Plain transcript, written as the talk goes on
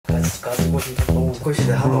가지고 너무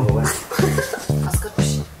것이다 하고 봐.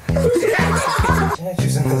 아스카토시. 네,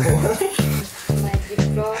 죄송해요. My lip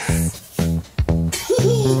gloss.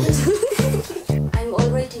 I'm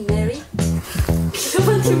already married.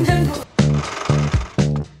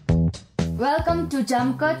 Welcome to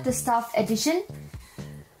JumpCut Staff Edition.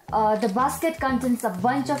 The basket contains a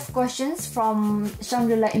bunch of questions from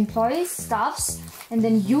Shangreela employees, staffs, and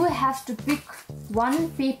then you have to pick one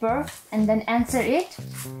paper and then answer it.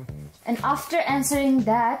 And after answering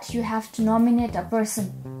that, you have to nominate a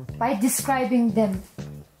person by describing them.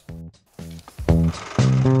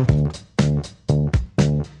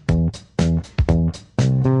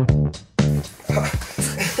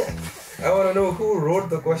 I want to know who wrote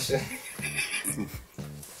the question.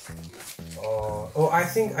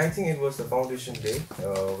 I think it was the foundation day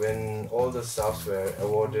when all the staffs were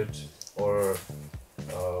awarded or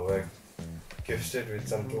were gifted with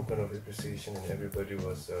some token of appreciation, and everybody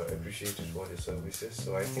was appreciated for their services.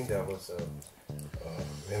 So I think that was a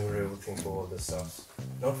memorable thing for all the staffs.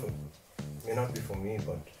 Not for me, may not be for me,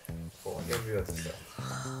 but for every other staff.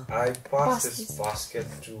 I passed this basket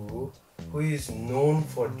to who is known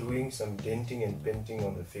for doing some denting and painting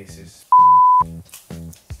on the faces.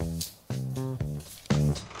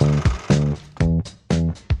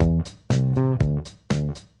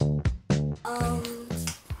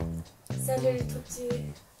 Salary touchy.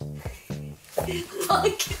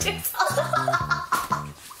 Marketing.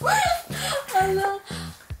 Hello.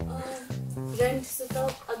 Rent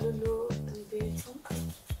setup. Anulo.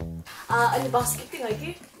 Ani basketing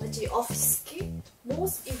lagi. Naji office ki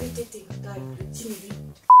most irritating type chimney.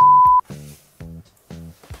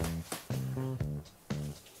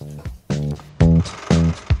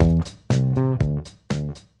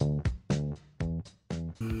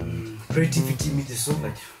 Creativity me this so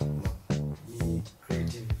like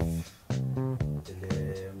creative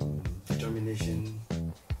determination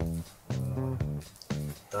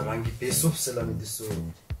tarangi peso selami this so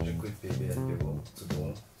requit baby and people to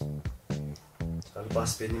do al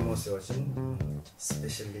pass penny mo se watching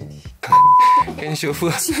special lady can show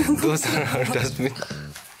those are our dustbin.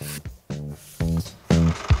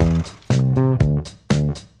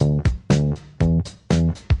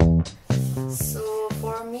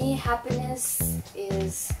 Happiness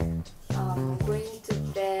is going to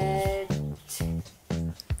bed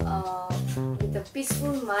with a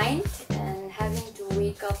peaceful mind and having to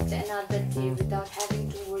wake up to another day without having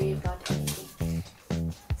to worry about anything.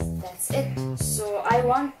 That's it. So I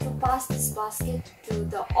want to pass this basket to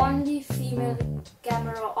the only female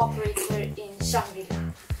camera operator in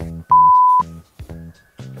Shangreela.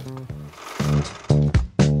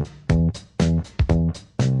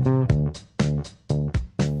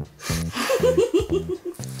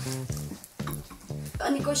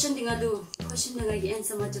 Any question tingalu question nangagi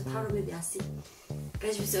answer maja tharo me biasi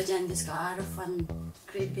guys we so jan this ka fun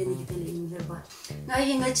great beni kitele in verba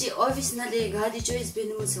ngai ngachi office na le gadi choice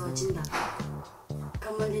beni mo so jinda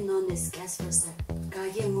commonly known as gas person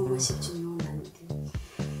gagi mo mo ship chu no nan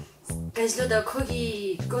guys lo da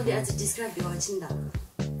khogi ko le as describe yo jinda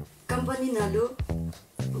company na lo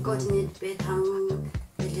coordinate be thang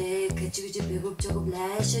le kachi ju be gop job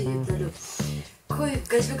la sha yudalo Koi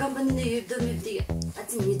gajbe company ne yubdo mibdi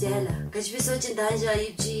ati midela gajbe sochin danja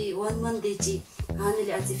yibji 1 month deji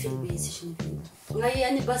haneli ati film base shin ngai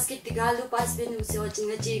ani basket galu pass be nu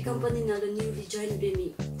sochin gaji company na newly join be mi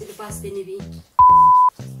til pass be ni bi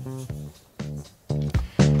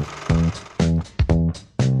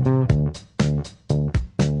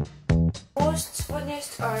most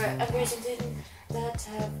funniest or embarrassing thing that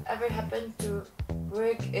have ever happened to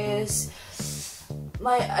work is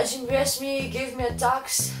my agent gave me a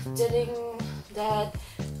text telling that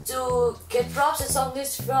to get props and song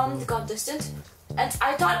list from the contestant, and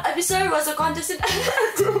I thought Abhisar was a contestant.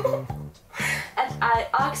 And I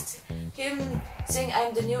asked him saying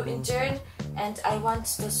I'm the new intern and I want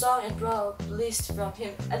the song and prop list from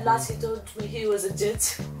him. At last he told me he was a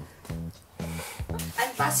judge.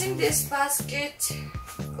 I'm passing this basket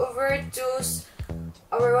over to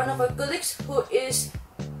one of our colleagues who is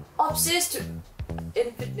obsessed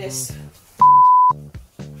in fitness.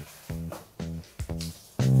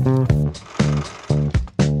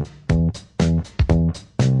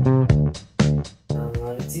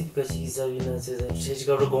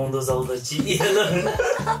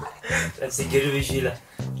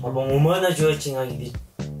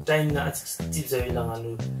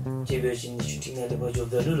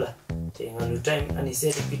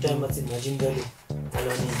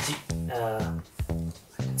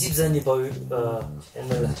 집산이 보이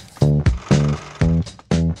옛날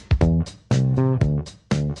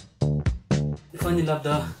funny love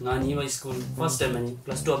the ngani wa school first time ani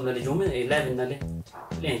class 12 na le jome 11 na le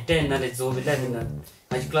 10 na le zo 11 na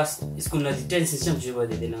my class school na 10 system jiba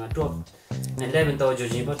de na 12 na 11 ta jo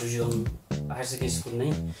jiba to jo higher secondary school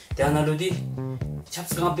nai te ana lo di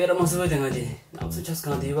chaps ka pera ma so de ngadi na so chaps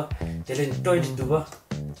ka de ba tele toilet du ba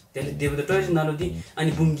tele de the toilet na lo di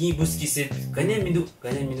ani bungi buski se gane mindu ba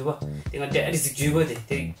te nga de is jiba de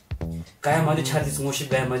te kaya madu chadi smoshi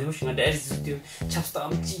baya madu shinga da is tu chapsta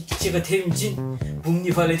am chi chiga themjin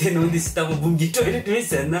bumni phale the no dis ta bumgi toilet me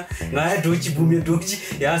senna nga doji bumya doji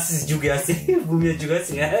yas juga se bumya juga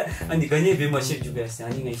singa ani gane be mashi juga se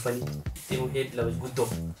ani ngai fani te mo head level guddo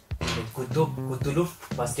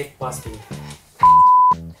basket basket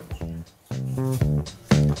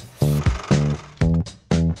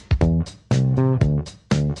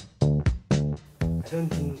I don't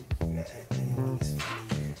think anyone is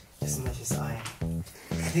funny as much as I am.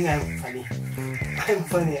 I think I'm funny. I'm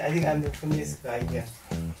funny. I think I'm the funniest guy here.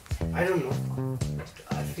 I don't know.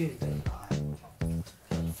 I feel that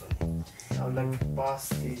I'm funny. I would like to pass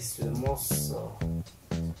these to the most,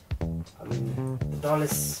 the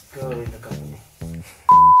tallest girl in the company.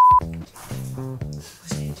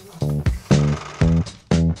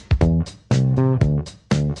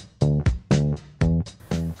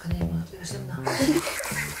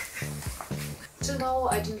 Till now,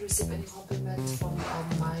 I didn't receive any compliment from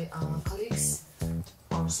my colleagues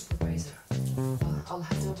or supervisor. I'll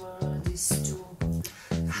hand over this to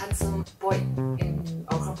handsome boy in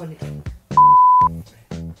our company.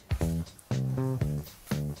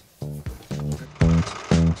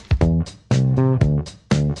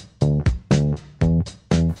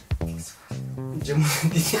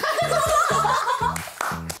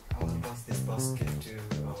 I want to pass this basket to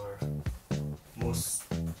our most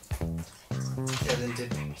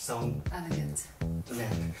talented sound Elegant.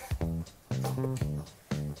 man.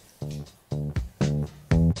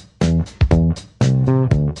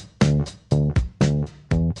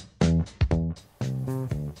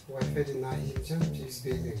 와이파이도 나 힘좀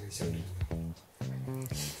비슷비슷해 Shangreela.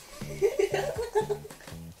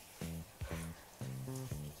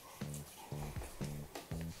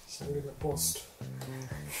 Shangreela post.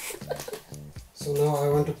 So now I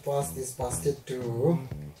want to pass this basket to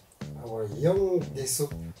our young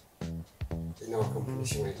Desup in our company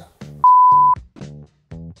Shangreela.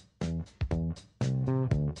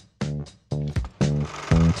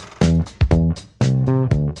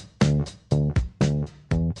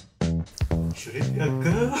 Should it be a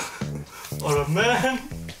girl or a man?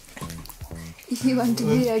 You want to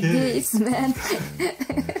be a gays man? It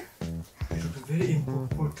would be very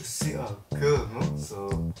important to see a girl, no?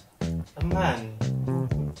 So, a man, who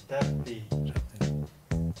would that be?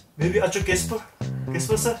 Maybe Acho Kesper?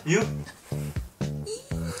 Kesper sir, you?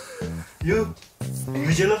 You?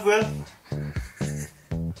 Vijay well?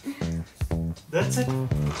 That's it.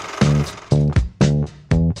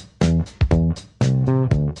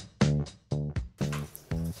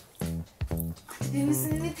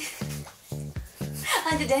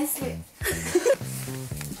 Hadi dance with.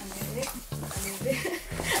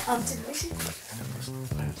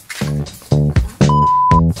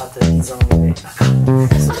 After these on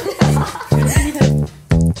the